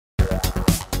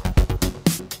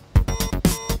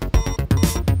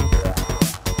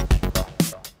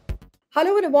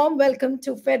Hello and a warm welcome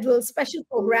to Federal special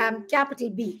program Capital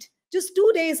Beat. Just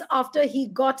 2 days after he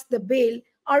got the bail,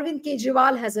 Arvind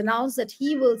Kejriwal has announced that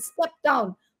he will step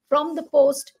down from the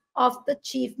post of the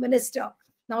chief minister.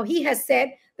 Now, he has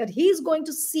said that he is going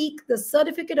to seek the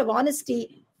certificate of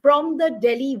honesty from the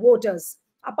Delhi voters.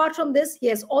 Apart from this, he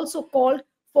has also called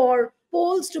for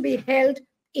polls to be held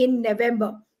in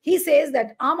November. He says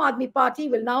that Aam Aadmi Party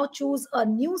will now choose a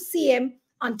new CM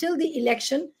until the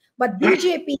election, but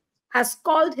BJP has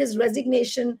called his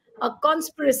resignation a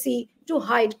conspiracy to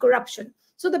hide corruption.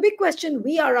 So the big question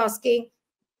we are asking,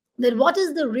 then what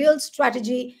is the real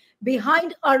strategy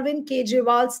behind Arvind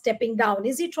Kejriwal stepping down?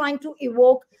 Is he trying to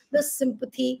evoke the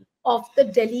sympathy of the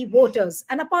Delhi voters?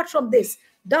 And apart from this,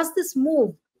 does this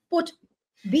move put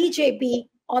BJP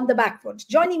on the back foot?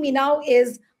 Joining me now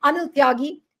is Anil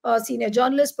Tyagi, a senior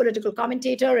journalist, political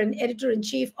commentator, and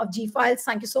editor-in-chief of G Files.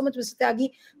 Thank you so much, Mr.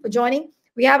 Tyagi, for joining.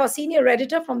 We have a senior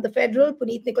editor from TheFederal,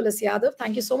 Puneet Nicholas Yadav.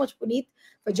 Thank you so much, Puneet,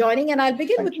 for joining. And I'll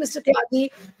begin with Mr. Tyagi.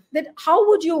 That how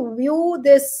would you view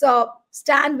this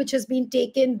stand which has been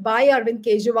taken by Arvind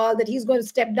Kejriwal that he's going to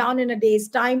step down in a day's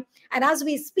time? And as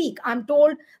we speak, I'm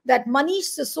told that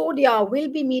Manish Sisodia will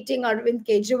be meeting Arvind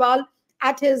Kejriwal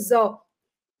at his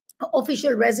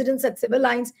official residence at Civil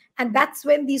Lines. And that's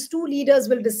when these two leaders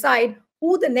will decide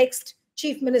who the next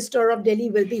chief minister of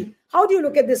Delhi will be. How do you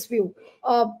look at this view?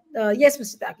 Yes,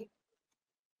 Mr. Tyagi.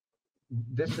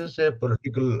 This is a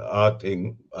political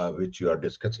thing which you are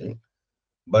discussing,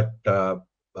 but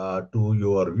to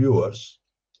your viewers,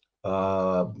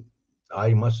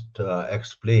 I must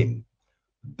explain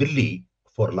Delhi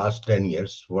for last 10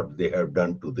 years, what they have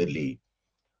done to Delhi,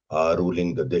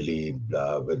 ruling the Delhi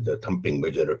with the thumping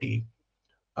majority.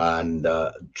 And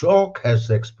Jock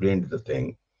has explained the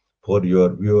thing for your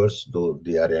viewers, though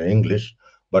they are in English,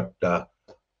 but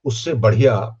उससे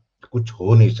बढ़िया कुछ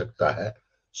हो नहीं सकता है.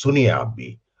 सुनिए आप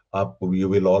भी, आप you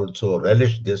will also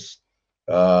relish this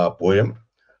poem.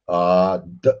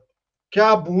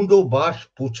 क्या बूंदो बाश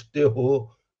पूछते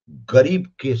हो गरीब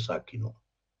के साकिनों,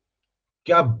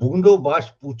 क्या बूंदो बाश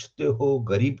पूछते हो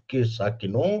गरीब के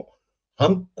साकिनों,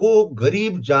 हमको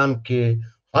गरीब जान के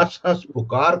हंस हंस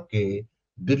पुकार के,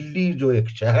 दिल्ली जो एक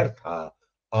शहर था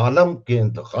आलम के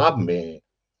इंतखाब में,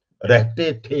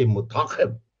 रहते थे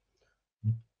मुताखिब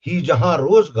ही जहां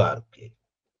रोजगार के,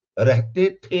 रहते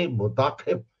थे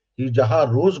मुताखिब ही जहां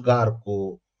रोजगार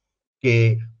को,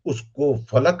 के उसको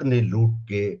फलक ने लूट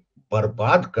के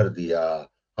बर्बाद कर दिया,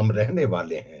 हम रहने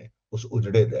वाले हैं उस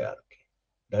उजड़े दयार के.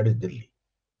 That is Delhi.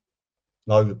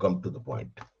 Now you come to the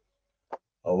point.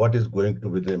 What is going to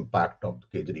be the impact of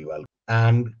Kejriwal?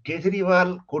 And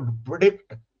Kejriwal could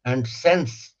predict and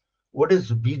sense what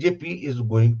is BJP is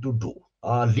going to do.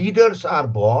 Leaders are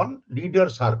born,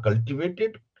 leaders are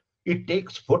cultivated. It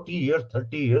takes 40 years,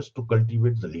 30 years to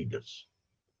cultivate the leaders.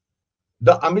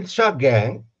 The Amit Shah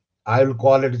gang, I will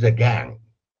call it as a gang,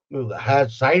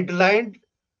 has sidelined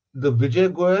the Vijay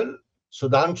Goyal,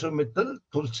 Sudhanshu Mittal,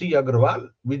 Tulsi Agarwal,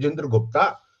 Vijendra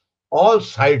Gupta, all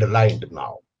sidelined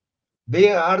now.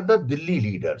 They are the Delhi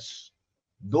leaders,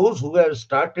 those who have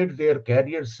started their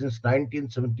career since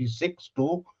 1976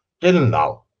 to till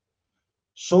now.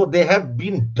 So they have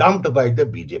been dumped by the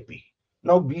BJP.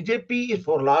 Now BJP is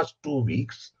for last 2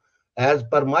 weeks, as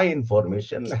per my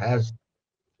information, has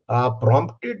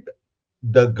prompted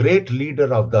the great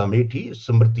leader of the Amethi,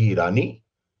 Smriti Irani,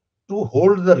 to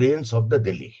hold the reins of the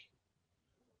Delhi.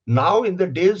 Now in the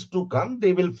days to come,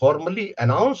 they will formally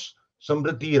announce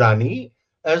Smriti Irani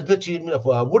as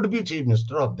the would-be chief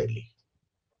minister of Delhi.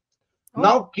 Oh.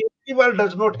 Now Kejriwal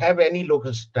does not have any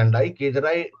local stand-by.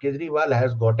 Kejriwal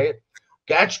has got a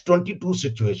catch-22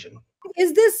 situation.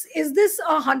 Is this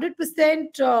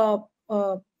 100%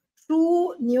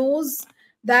 true news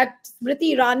that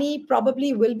Smriti Irani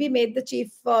probably will be made the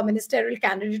chief ministerial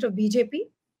candidate of BJP?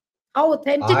 How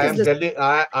authentic is this?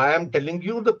 I am telling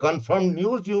you the confirmed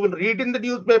news. You will read in the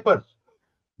newspapers.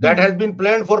 That has been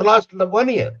planned for last 1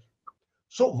 year.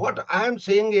 So what I am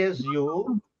saying is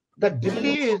that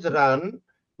Delhi is run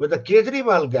with the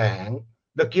Kejriwal gang.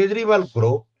 The Kejriwal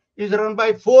group is run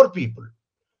by 4 people.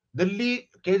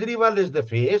 Kejriwal is the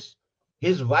face.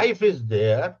 His wife is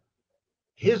there.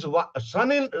 His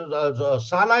son,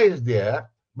 Sala is there,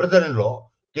 brother-in-law,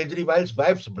 Kejriwal's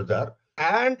wife's brother.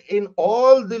 And in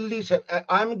all Delhi,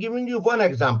 I'm giving you one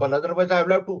example. Otherwise, I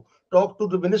will have to talk to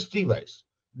the ministry wise.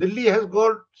 Delhi has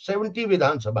got 70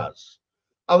 Vidhan Sabhas.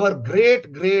 Our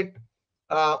great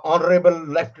honorable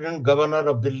Lieutenant Governor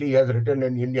of Delhi has written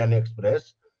in Indian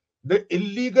Express, the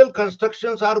illegal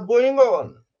constructions are going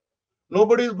on.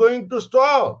 Nobody is going to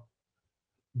stop.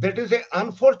 That is an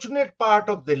unfortunate part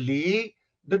of Delhi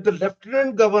that the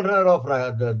Lieutenant Governor of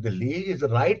Delhi is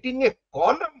writing a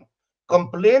column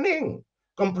complaining.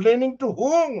 Complaining to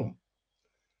whom?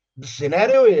 The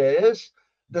scenario is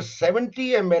the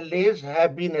 70 MLAs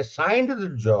have been assigned the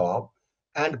job,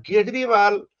 and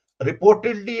Kejriwal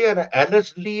reportedly and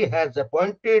allegedly has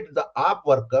appointed the AAP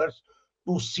workers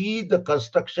to see the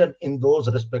construction in those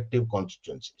respective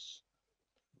constituencies.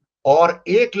 और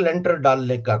एक लेंटर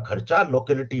डालने का खर्चा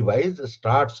locality wise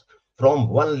starts from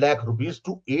 1 lakh rupees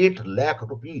to 8 lakh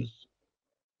rupees.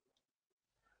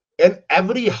 In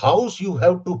every house, you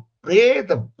have to pay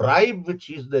the bribe,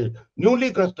 which is the newly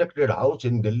constructed house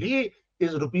in Delhi,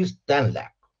 is rupees 10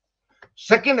 lakh.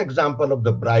 Second example of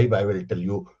the bribe, I will tell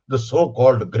you, the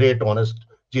so-called great honest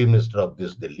chief minister of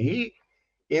this Delhi.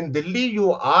 In Delhi,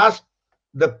 you ask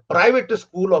the private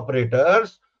school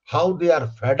operators how they are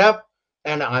fed up,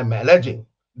 and I'm alleging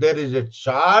there is a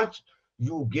charge.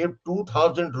 You give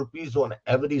 2,000 rupees on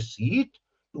every seat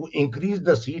to increase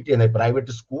the seat in a private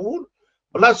school,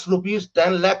 plus rupees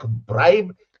 10 lakh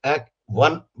bribe at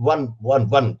one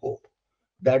go.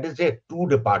 That is a two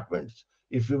departments.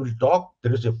 If you will talk,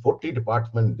 there is a 40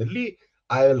 department in Delhi.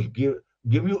 I will give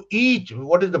you each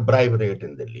what is the bribe rate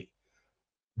in Delhi.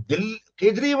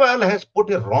 Kejriwal has put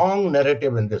a wrong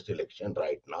narrative in this election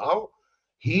right now.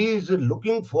 He is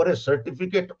looking for a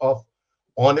certificate of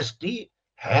honesty.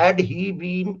 Had he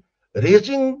been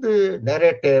raising the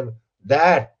narrative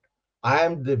that I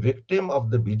am the victim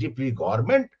of the BJP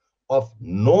government of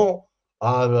no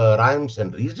rhymes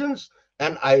and reasons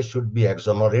and I should be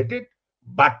exonerated,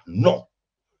 but no.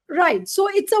 Right. So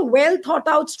it's a well thought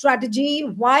out strategy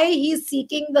why he's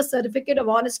seeking the certificate of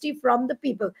honesty from the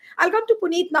people. I'll come to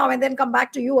Puneet now and then come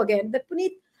back to you again. But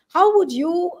Puneet, how would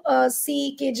you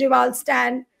see Kejriwal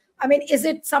stand? I mean, is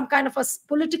it some kind of a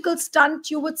political stunt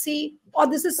you would see, or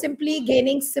this is simply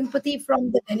gaining sympathy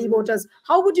from the Delhi voters?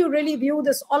 How would you really view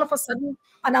this all of a sudden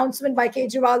announcement by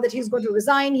Kejriwal that he's going to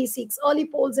resign? He seeks early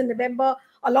polls in November,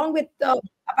 along with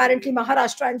apparently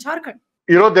Maharashtra and Jharkhand.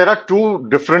 There are two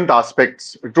different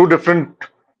aspects, two different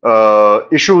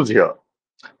issues here.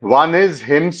 One is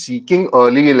him seeking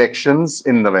early elections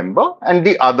in November, and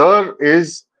the other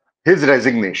is his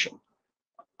resignation.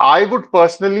 I would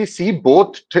personally see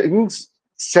both things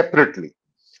separately,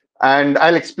 and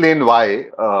I'll explain why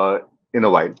in a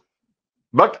while.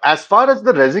 But as far as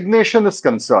the resignation is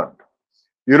concerned,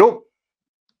 Arvind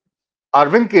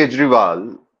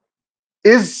Kejriwal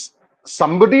is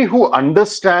somebody who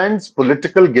understands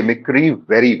political gimmickry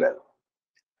very well.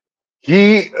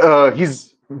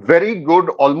 He's very good,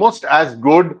 almost as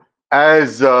good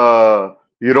as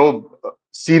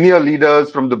senior leaders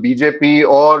from the BJP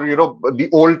or the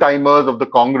old timers of the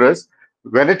Congress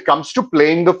when it comes to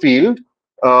playing the field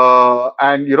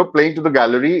and playing to the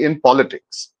gallery in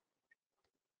politics.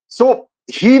 So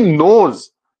he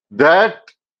knows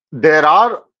that there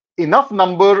are enough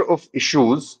number of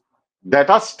issues that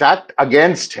are stacked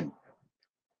against him.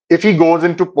 If he goes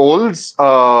into polls,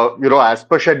 as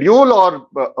per schedule or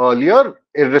earlier,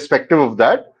 irrespective of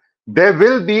that, there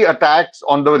will be attacks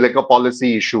on the liquor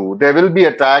policy issue. There will be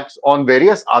attacks on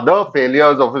various other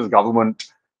failures of his government.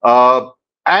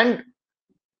 And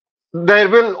there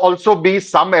will also be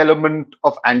some element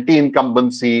of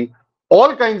anti-incumbency.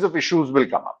 All kinds of issues will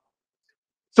come up.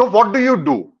 So what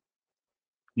do?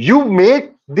 You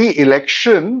make the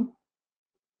election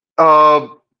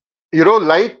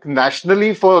like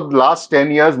nationally for the last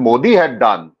 10 years Modi had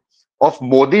done, of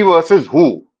Modi versus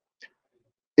who.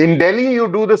 In Delhi, you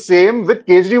do the same with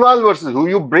Kejriwal versus who.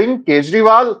 You bring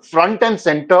Kejriwal front and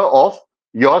center of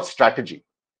your strategy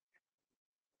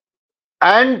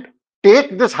and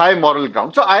take this high moral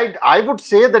ground. So I would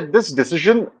say that this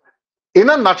decision, in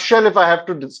a nutshell, if I have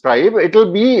to describe,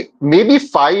 it'll be maybe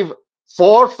 4,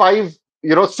 5,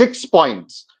 6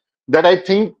 points that I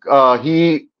think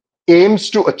he aims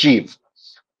to achieve.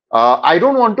 I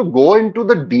don't want to go into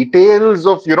the details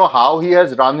of how he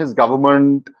has run his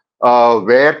government,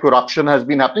 where corruption has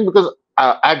been happening, because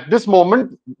at this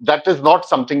moment that is not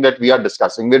something that we are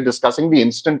discussing. We're discussing the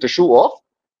instant issue of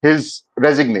his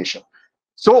resignation.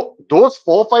 So those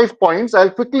 4, 5 points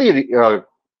I'll quickly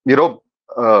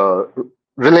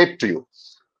relate to you.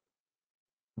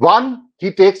 One,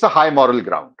 he takes a high moral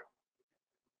ground.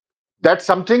 That's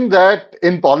something that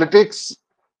in politics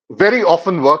very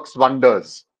often works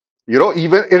wonders,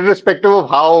 even irrespective of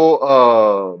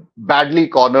how badly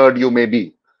cornered you may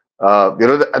be.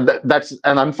 That's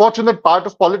an unfortunate part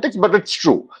of politics, but it's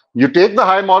true. You take the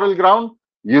high moral ground,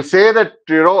 you say that,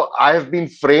 I have been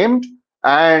framed,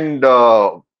 and,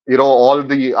 all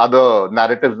the other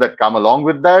narratives that come along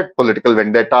with that, political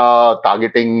vendetta,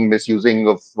 targeting, misusing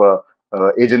of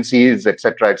agencies,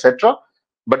 etc., etc.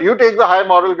 But you take the high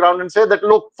moral ground and say that,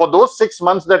 look, for those 6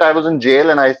 months that I was in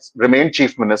jail and I remained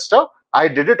chief minister, I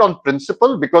did it on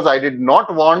principle because I did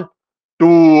not want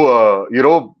to,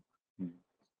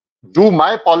 do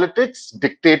my politics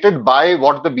dictated by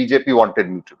what the BJP wanted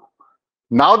me to do.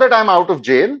 Now that I'm out of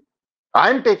jail,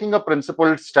 I'm taking a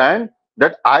principled stand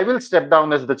that I will step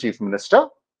down as the chief minister,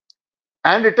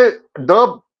 and it is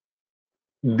the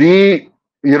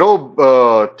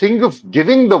thing of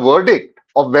giving the verdict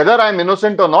of whether I'm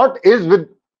innocent or not is with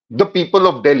the people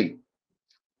of Delhi.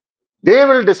 They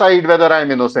will decide whether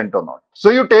I'm innocent or not. So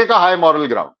you take a high moral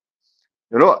ground.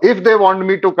 If they want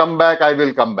me to come back, I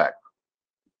will come back.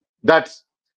 That's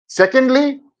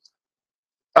secondly.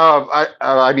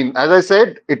 I mean, as I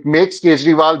said, it brings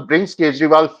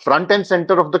Kejriwal front and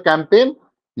center of the campaign.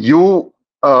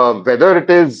 Whether it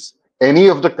is any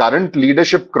of the current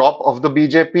leadership crop of the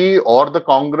BJP or the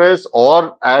Congress,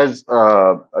 or as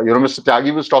Mr.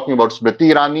 Tyagi was talking about,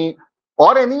 Smriti Irani,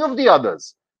 or any of the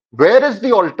others, where is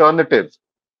the alternative?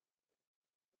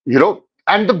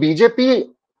 And the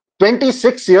BJP,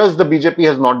 26 years the BJP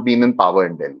has not been in power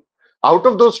in Delhi. Out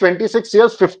of those 26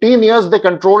 years, 15 years they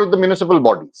controlled the municipal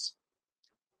bodies.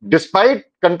 Despite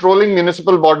controlling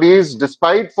municipal bodies,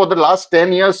 despite for the last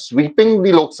 10 years sweeping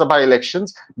the Lok Sabha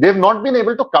elections, they've not been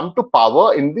able to come to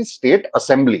power in the state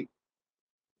assembly.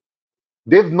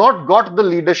 They've not got the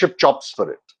leadership chops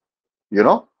for it.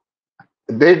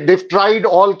 They've tried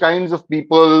all kinds of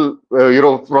people,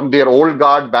 from their old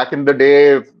guard back in the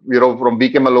day, from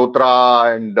B.K.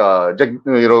 Malhotra and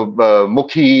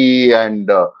Mukhi and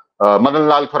Madan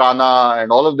Lal Khurana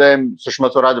and all of them.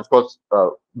 Sushma Swaraj, of course,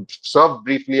 served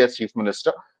briefly as chief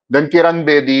minister. Then Kiran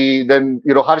Bedi, then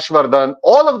Harshvardhan.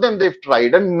 All of them they've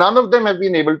tried, and none of them have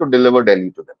been able to deliver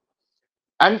Delhi to them.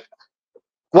 And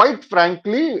quite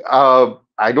frankly,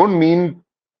 I don't mean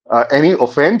any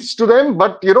offense to them,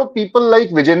 but people like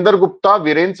Vijender Gupta,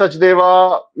 Viren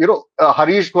Sachdeva,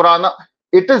 Harish Khurana,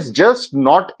 it is just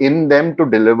not in them to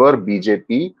deliver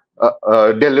Delhi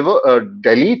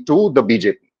to the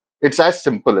BJP. It's as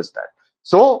simple as that.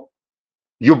 So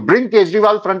you bring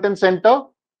Kejriwal front and center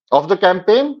of the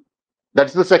campaign.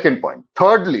 That's the second point.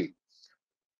 Thirdly,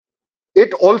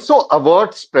 it also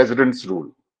averts president's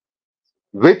rule,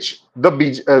 which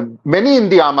many in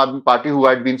the Aam Aadmi Party who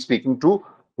I had been speaking to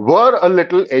were a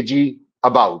little edgy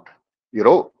about,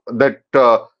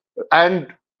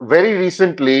 and very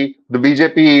recently the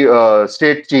BJP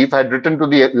state chief had written to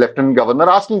the lieutenant governor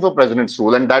asking for president's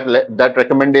rule, and that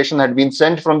recommendation had been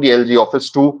sent from the LG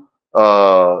office to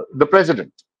the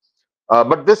president.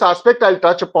 But this aspect I'll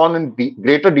touch upon in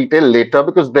greater detail later,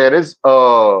 because there is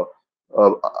a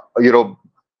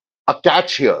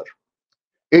catch here.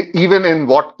 Even in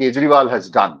what Kejriwal has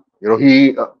done,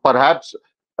 he perhaps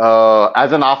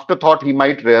as an afterthought, he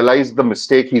might realize the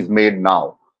mistake he's made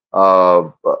now,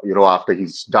 after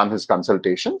he's done his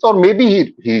consultations, or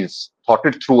maybe he's thought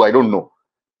it through. I don't know.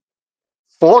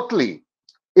 Fourthly,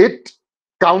 it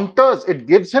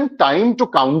gives him time to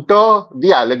counter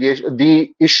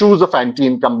the issues of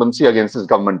anti-incumbency against his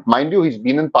government. Mind you, he's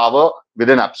been in power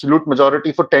with an absolute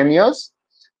majority for 10 years.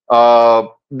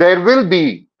 There will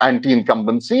be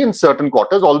anti-incumbency in certain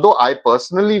quarters, although I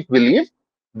personally believe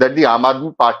that the Aam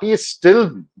Aadmi Party is still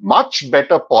much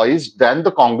better poised than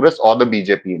the Congress or the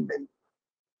BJP in Delhi.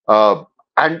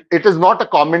 And it is not a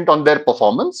comment on their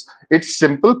performance. It's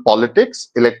simple politics,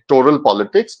 electoral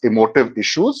politics, emotive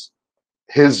issues,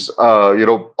 his,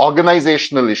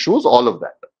 organizational issues, all of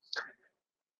that.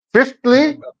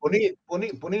 Fifthly,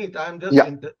 Puneet, I'm just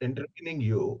intervening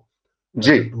you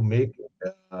to make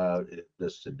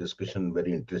this discussion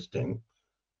very interesting.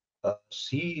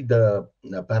 See, the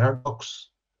paradox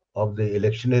of the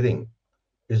electioneering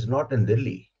is not in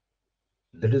Delhi.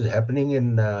 That is happening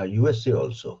in USA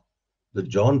also. The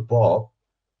John Pop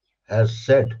has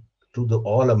said to the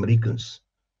all Americans,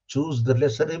 choose the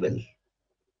lesser evil.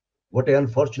 What an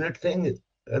unfortunate thing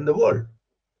in the world.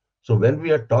 So when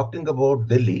we are talking about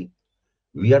Delhi,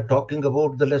 we are talking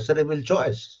about the lesser evil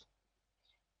choice.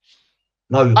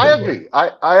 Now you I agree.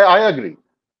 I agree.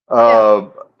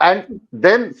 And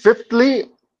then fifthly,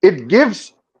 it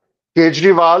gives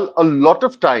Kejriwal a lot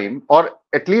of time, or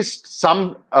at least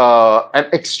some an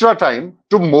extra time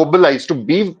to mobilize, to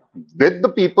be with the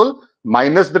people,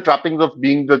 minus the trappings of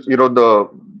being the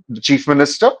chief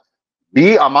minister,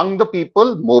 be among the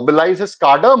people, mobilize his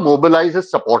cadre, mobilize his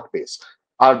support base.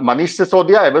 Manish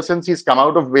Sisodia, ever since he's come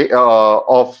out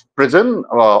of prison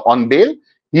on bail,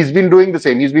 he's been doing the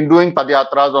same. He's been doing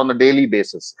padyatras on a daily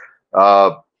basis,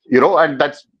 and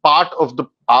that's part of the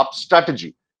AAP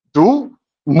strategy to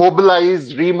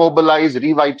mobilize, remobilize,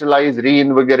 revitalize,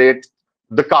 reinvigorate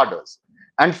the cadres.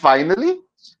 And finally,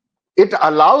 it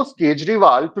allows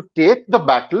Kejriwal to take the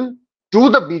battle to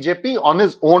the BJP on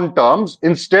his own terms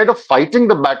instead of fighting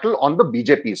the battle on the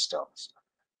BJP's terms.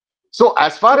 So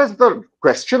as far as the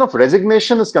question of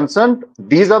resignation is concerned,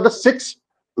 these are the 6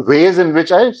 ways in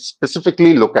which I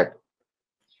specifically look at it.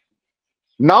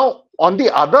 Now, on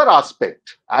the other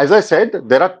aspect, as I said,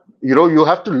 there are, you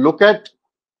have to look at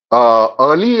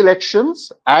early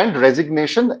elections and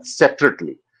resignation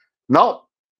separately. Now,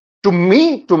 to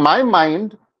me, to my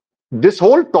mind, this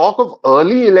whole talk of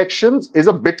early elections is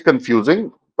a bit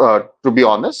confusing, to be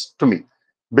honest, to me.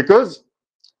 Because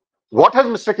what has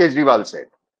Mr. Kejriwal said?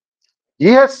 He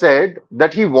has said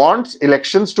that he wants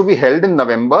elections to be held in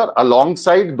November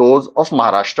alongside those of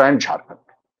Maharashtra and Jharkhand.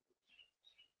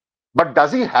 But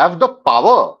does he have the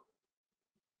power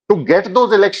to get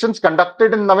those elections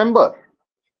conducted in November?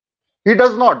 He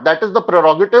does not. That is the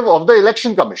prerogative of the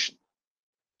Election Commission.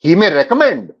 He may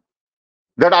recommend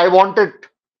that I want it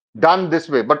done this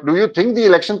way. But do you think the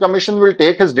Election Commission will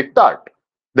take his diktat?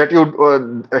 That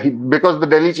because the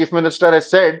Delhi Chief Minister has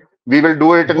said, we will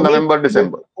do it in November,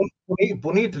 December.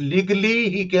 Puneet, legally,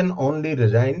 he can only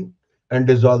resign and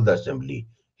dissolve the assembly.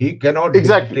 He cannot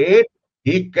dictate,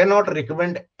 he cannot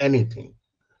recommend anything.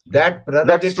 That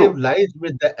prerogative lies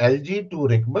with the LG to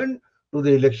recommend to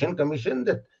the Election Commission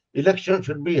that election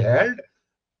should be held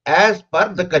as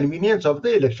per the convenience of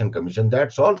the Election Commission.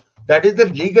 That's all. That is the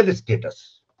legal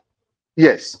status.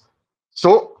 Yes.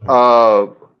 So,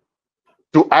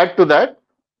 to add to that,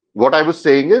 what I was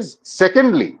saying is,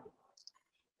 secondly,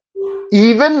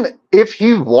 even if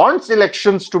he wants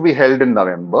elections to be held in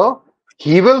November,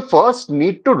 he will first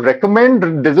need to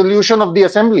recommend dissolution of the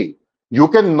assembly. You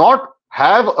cannot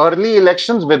have early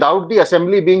elections without the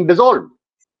assembly being dissolved.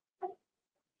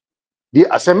 The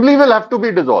assembly will have to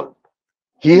be dissolved.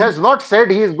 He has not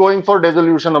said he is going for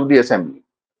dissolution of the assembly.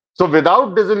 So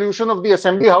without dissolution of the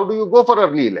assembly, how do you go for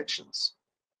early elections?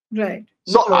 Right.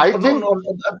 So I think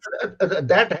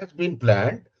that has been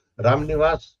planned. Ram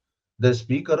Nivas, the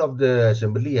Speaker of the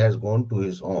Assembly, has gone to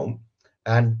his home,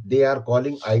 and they are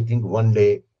calling, I think,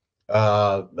 one-day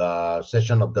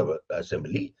session of the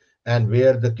Assembly, and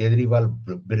where the Kejriwal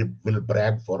will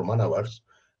brag for 1 hour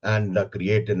and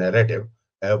create a narrative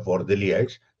for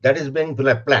Delhiites. That is being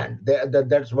planned.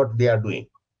 That's what they are doing.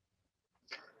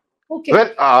 Okay.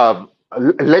 Well,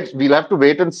 we'll have to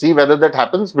wait and see whether that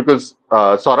happens, because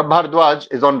Saurabh Bhardwaj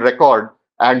is on record,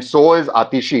 and so is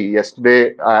Atishi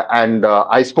yesterday. And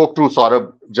I spoke to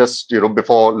Saurabh just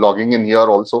before logging in here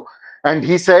also, and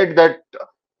he said that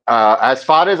as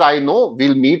far as I know,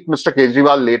 we'll meet Mr.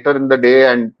 Kejriwal later in the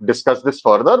day and discuss this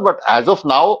further. But as of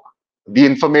now, the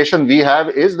information we have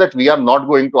is that we are not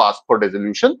going to ask for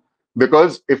dissolution,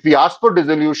 because if we ask for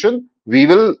dissolution, we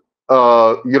will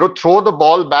throw the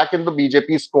ball back in the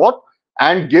BJP's court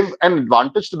and give an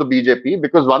advantage to the BJP,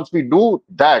 because once we do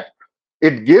that,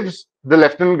 it gives the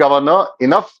Lieutenant Governor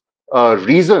enough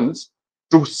reasons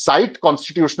to cite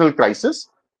constitutional crisis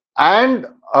and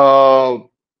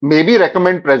maybe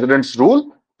recommend President's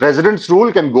rule. President's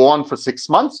rule can go on for 6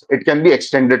 months. It can be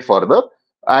extended further.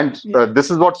 And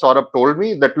this is what Saurabh told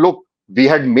me, that look, we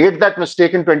had made that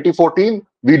mistake in 2014.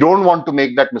 We don't want to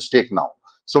make that mistake now.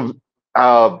 So,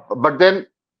 but then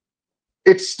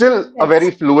it's still a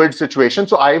very fluid situation.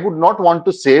 So I would not want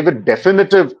to say with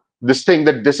definitive this thing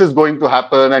that this is going to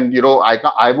happen. And,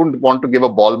 I wouldn't want to give a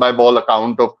ball by ball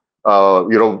account of,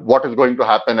 what is going to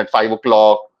happen at 5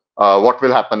 o'clock, what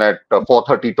will happen at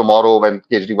 4:30 tomorrow when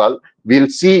Kejriwal. We'll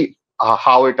see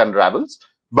how it unravels.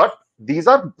 But these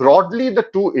are broadly the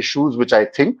 2 issues which I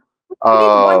think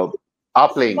are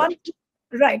playing.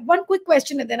 Right. One quick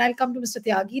question, and then I'll come to Mr.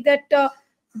 Tyagi. That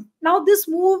now this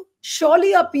move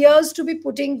surely appears to be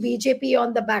putting BJP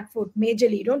on the back foot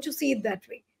majorly. Don't you see it that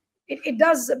way? It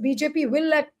does. BJP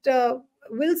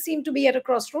will seem to be at a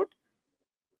crossroad.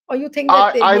 Or you think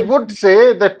that I would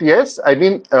say that yes. I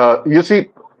mean, you see,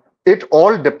 it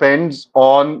all depends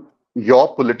on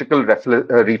your political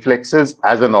reflexes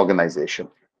as an organization.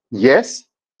 Yes,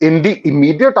 in the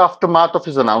immediate aftermath of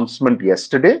his announcement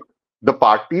yesterday, the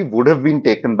party would have been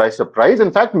taken by surprise.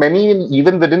 In fact, many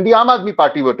even within the Aam Aadmi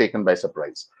Party were taken by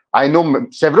surprise. I know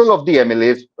several of the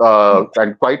MLAs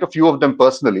and quite a few of them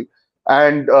personally,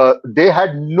 and they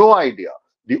had no idea.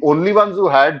 The only ones who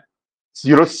had,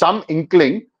 some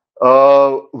inkling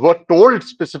were told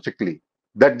specifically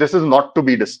that this is not to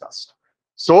be discussed.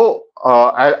 So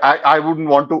I wouldn't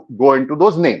want to go into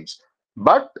those names,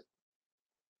 but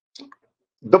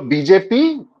the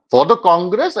BJP, for the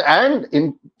Congress, and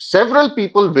in several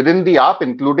people within the AAP,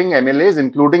 including MLAs,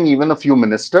 including even a few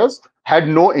ministers, had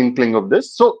no inkling of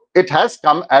this. So it has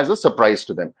come as a surprise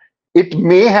to them. It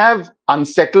may have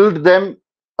unsettled them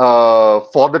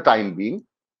for the time being.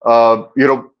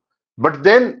 But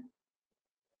then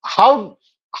how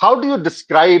do you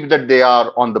describe that they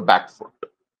are on the back foot?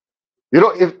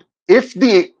 If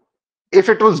the if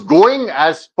it was going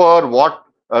as per what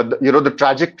the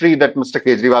trajectory that Mr.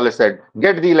 Kejriwal has said,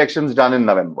 get the elections done in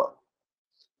November,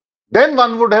 then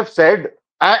one would have said,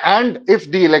 and if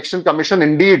the election commission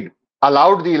indeed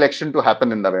allowed the election to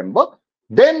happen in November,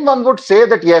 then one would say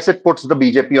that yes, it puts the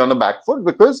BJP on the back foot,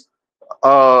 because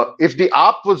if the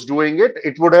AAP was doing it,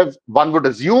 one would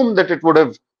assume that it would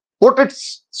have put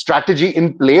its strategy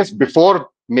in place before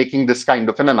making this kind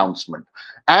of an announcement.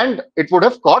 And it would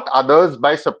have caught others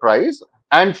by surprise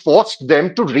and forced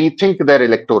them to rethink their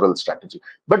electoral strategy.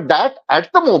 But that,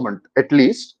 at the moment, at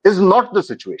least, is not the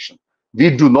situation.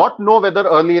 We do not know whether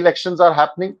early elections are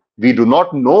happening. We do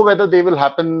not know whether they will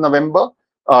happen in November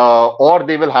or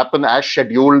they will happen as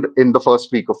scheduled in the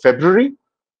first week of February.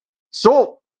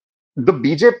 So the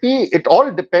BJP, it all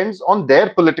depends on their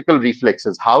political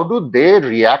reflexes. How do they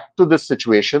react to this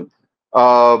situation?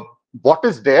 What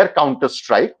is their counter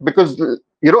strike? Because,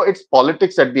 it's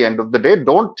politics at the end of the day.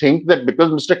 Don't think that because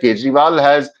Mr. Kejriwal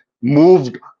has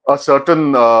moved a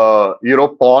certain,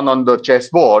 pawn on the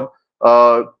chessboard,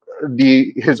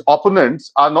 his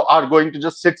opponents are going to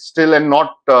just sit still and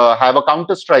not have a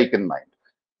counter strike in mind.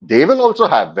 They will also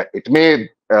have that. It may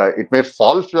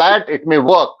fall flat. It may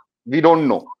work. We don't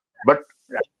know. But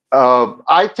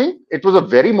I think it was a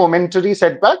very momentary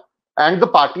setback, and the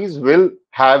parties will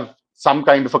have some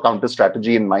kind of a counter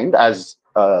strategy in mind as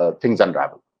things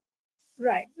unravel.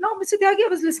 Right. Now, Mr. Tyagi, I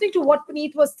was listening to what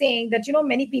Puneet was saying, that,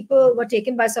 many people were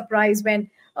taken by surprise when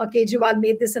Kejriwal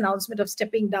made this announcement of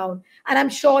stepping down. And I'm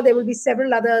sure there will be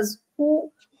several others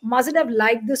who mustn't have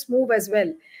liked this move as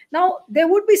well. Now, there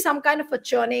would be some kind of a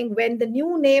churning when the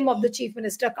new name of the chief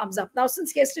minister comes up. Now,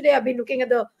 since yesterday, I've been looking at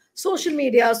the social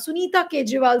media. Sunita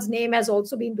Kejriwal's name has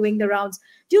also been doing the rounds.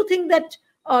 Do you think that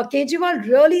Kejriwal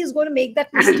really is going to make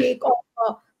that mistake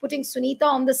of putting Sunita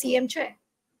on the CM chair?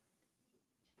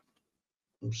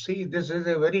 See, this is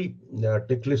a very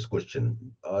ticklish question.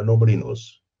 Nobody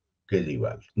knows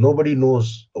Kejriwal. Nobody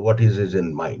knows what is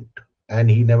in mind, and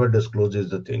he never discloses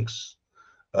the things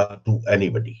to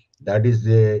anybody. That is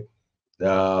the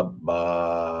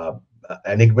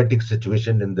enigmatic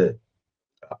situation in the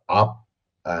AAP,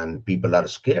 and people are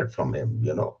scared from him.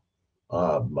 The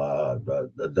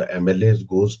MLAs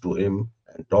goes to him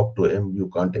and talk to him. You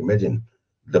can't imagine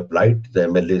the plight the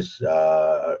MLAs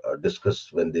discuss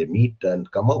when they meet and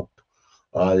come out.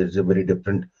 It's a very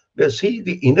different. See,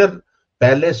 the inner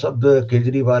palace of the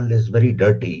Kejriwal is very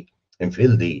dirty and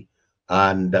filthy,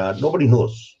 and nobody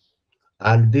knows.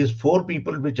 And these four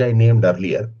people which I named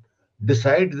earlier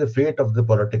decide the fate of the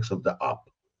politics of the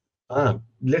AAP.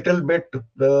 Little bit,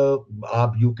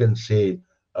 AAP, you can say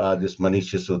this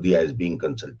Manish Sisodia is being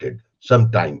consulted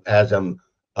sometime as a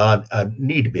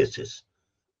need basis.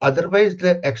 Otherwise,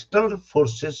 the external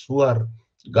forces who are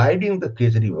guiding the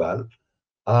Kejriwal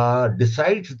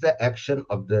decides the action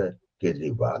of the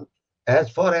Kejriwal. As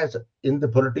far as in the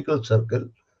political circle,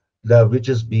 which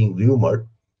is being rumored,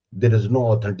 there is no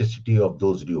authenticity of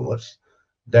those rumors.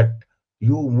 That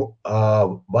you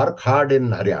work hard in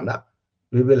Haryana,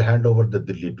 we will hand over the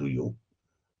Delhi to you.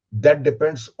 That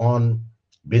depends on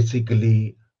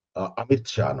basically Amit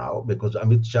Shah now, because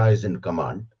Amit Shah is in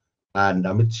command, and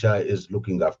Amit Shah is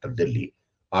looking after Delhi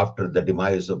after the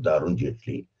demise of the Arun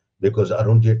Jaitley, because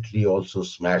Arun Jaitley also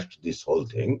smashed this whole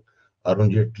thing.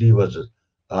 Arun Jaitley was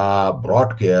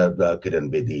brought Kiran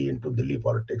Bedi into Delhi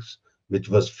politics, which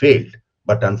was failed,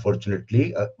 but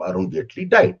unfortunately Arun Jaitley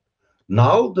died.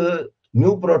 Now the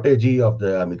new protege of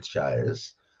the Amit Shah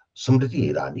is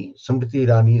Smriti Irani. Smriti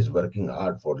Irani is working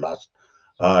hard for last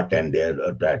 10 days.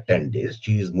 10 days.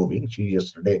 She is moving. She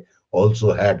yesterday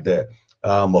also had the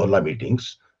Mohalla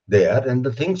meetings there, and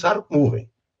the things are moving.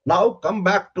 Now come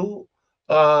back to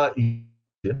your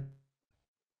question.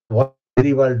 What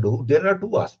Kejriwal do? There are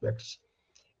two aspects.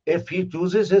 If he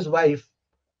chooses his wife,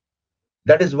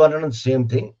 that is one and the same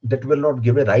thing. That will not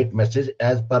give a right message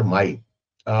as per my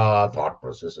thought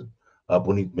process.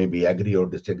 Puneet maybe agree or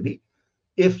disagree.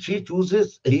 If he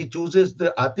chooses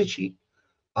the Atishi.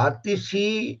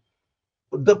 Atishi,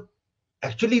 the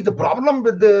actually the problem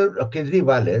with the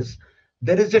Kejriwal is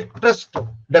there is a trust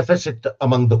deficit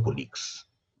among the colleagues.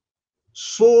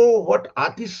 So what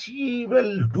Atishi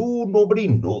will do, nobody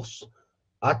knows.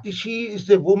 Atishi is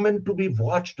a woman to be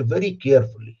watched very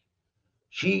carefully.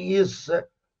 She is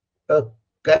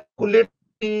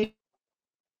calculatedly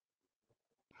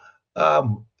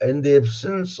in the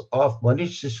absence of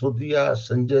Manish Sisodia,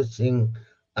 Sanjay Singh,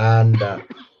 and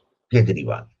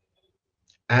Kejriwal.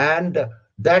 And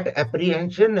That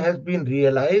apprehension has been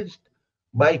realized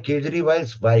by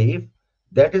Kejriwal's wife.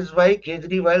 That is why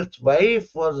Kejriwal's wife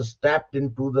was tapped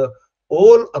into the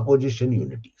all opposition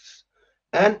unities.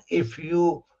 And if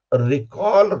you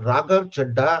recall, Raghav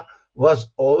Chadha was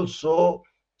also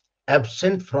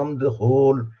absent from the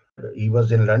whole. He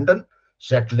was in London,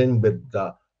 settling with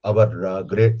our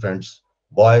great friends,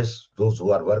 boys, those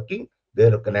who are working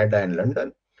there, Canada and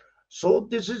London. So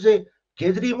this is a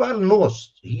Kejriwal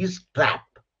knows he is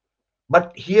trapped,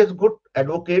 but he has good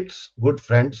advocates, good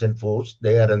friends and foes.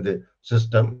 They are in the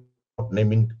system. I'm not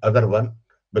naming other one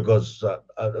because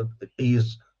he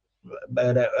is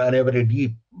in a very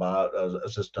deep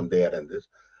system there in this.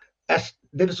 As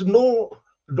there is no,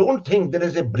 don't think there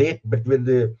is a break between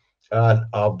the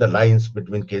of the lines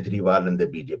between Kejriwal and the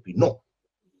BJP. No.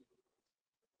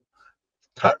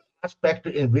 Third aspect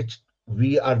in which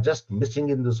we are just missing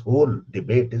in this whole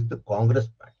debate is the Congress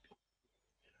party.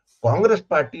 Congress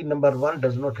party, number one,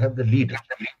 does not have the leader.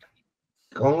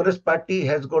 Congress party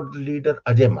has got the leader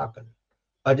Ajay Makan.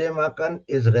 Ajay Makan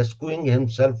is rescuing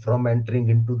himself from entering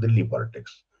into Delhi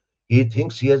politics. He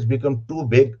thinks he has become too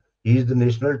big. He is the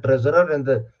national treasurer and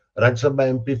the Rajya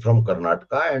Sabha MP from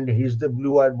Karnataka, and he is the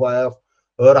blue-eyed boy of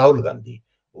Rahul Gandhi.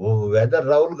 Whether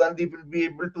Rahul Gandhi will be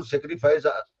able to sacrifice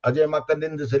Ajay Makan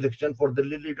in this election for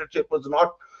Delhi leadership or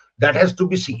not, that has to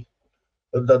be seen.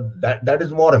 That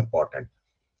is more important.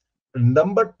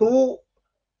 Number two,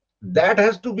 that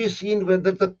has to be seen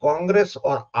whether the Congress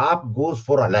or AAP goes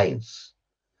for alliance.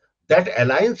 That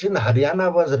alliance in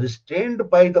Haryana was restrained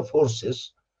by the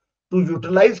forces to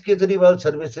utilize Kejriwal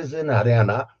services in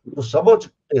Haryana to sabotage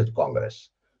Congress.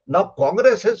 Now,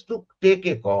 Congress has to take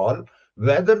a call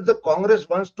whether the Congress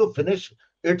wants to finish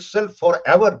itself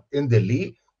forever in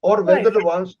Delhi or whether it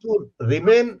wants to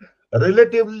remain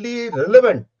relatively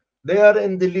relevant there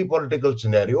in Delhi political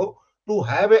scenario to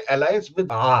have an alliance with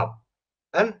AAP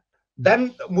and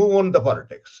then move on the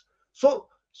politics. So,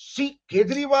 see,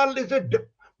 Kejriwal is a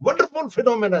wonderful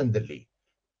phenomenon in Delhi.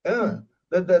 There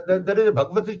is a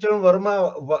Bhagwati Charan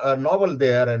Verma novel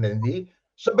there in Hindi,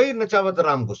 Sabai Nachawat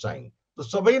Ram Gosain.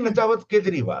 So Sabai Nachawat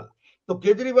Kejriwal. So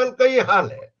Kejriwal ka ye haal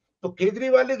hai. So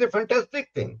Kejriwal is a fantastic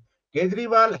thing.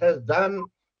 Kejriwal has done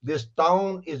this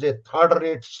town is a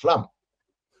third-rate slum.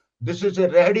 This is a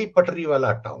Rehdi Patri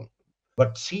wala town.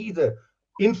 But see the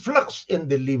influx in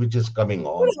Delhi which is coming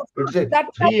on. It's a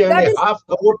 3.5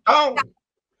 crore town.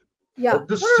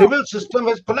 The civil system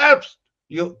has collapsed.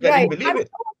 Can you believe it?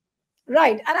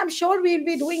 Right. And I'm sure we'll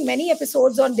be doing many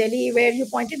episodes on Delhi where you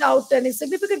pointed out a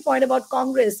significant point about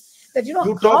Congress that, you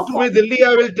talk to me Delhi,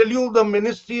 I will tell you the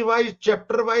ministry wise,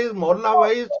 chapter wise, mohalla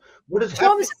wise, what is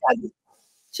happening.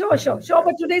 Sure.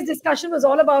 But today's discussion was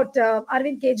all about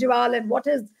Arvind Kejriwal and what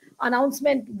his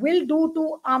announcement will do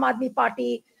to Aam Aadmi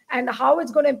Party and how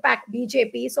it's going to impact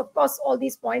BJP. So, of course, all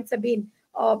these points have been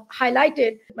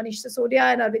highlighted. Manish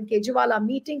Sisodia and Arvind Kejriwal are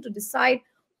meeting to decide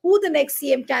who the next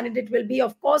CM candidate will be.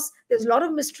 Of course, there's a lot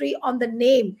of mystery on the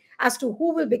name as to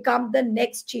who will become the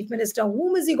next chief minister.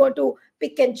 Whom is he going to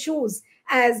pick and choose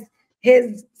as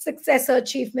his successor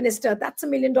chief minister? That's $1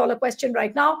 million question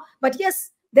right now. But yes,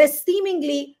 there's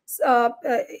seemingly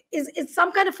is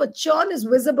some kind of a churn is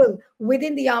visible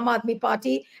within the Aam Aadmi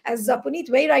Party. As Puneet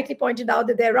very rightly pointed out,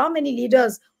 that there are many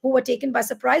leaders who were taken by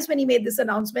surprise when he made this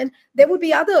announcement. There would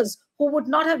be others who would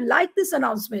not have liked this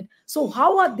announcement. So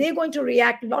how are they going to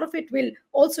react? A lot of it will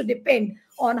also depend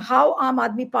on how Aam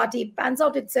Aadmi Party pans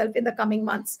out itself in the coming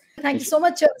months. Thank you so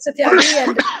much, Satyaki,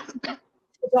 and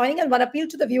for joining. And one appeal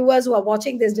to the viewers who are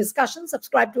watching this discussion,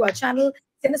 subscribe to our channel,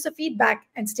 send us a feedback,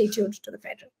 and stay tuned to The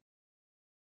Federal.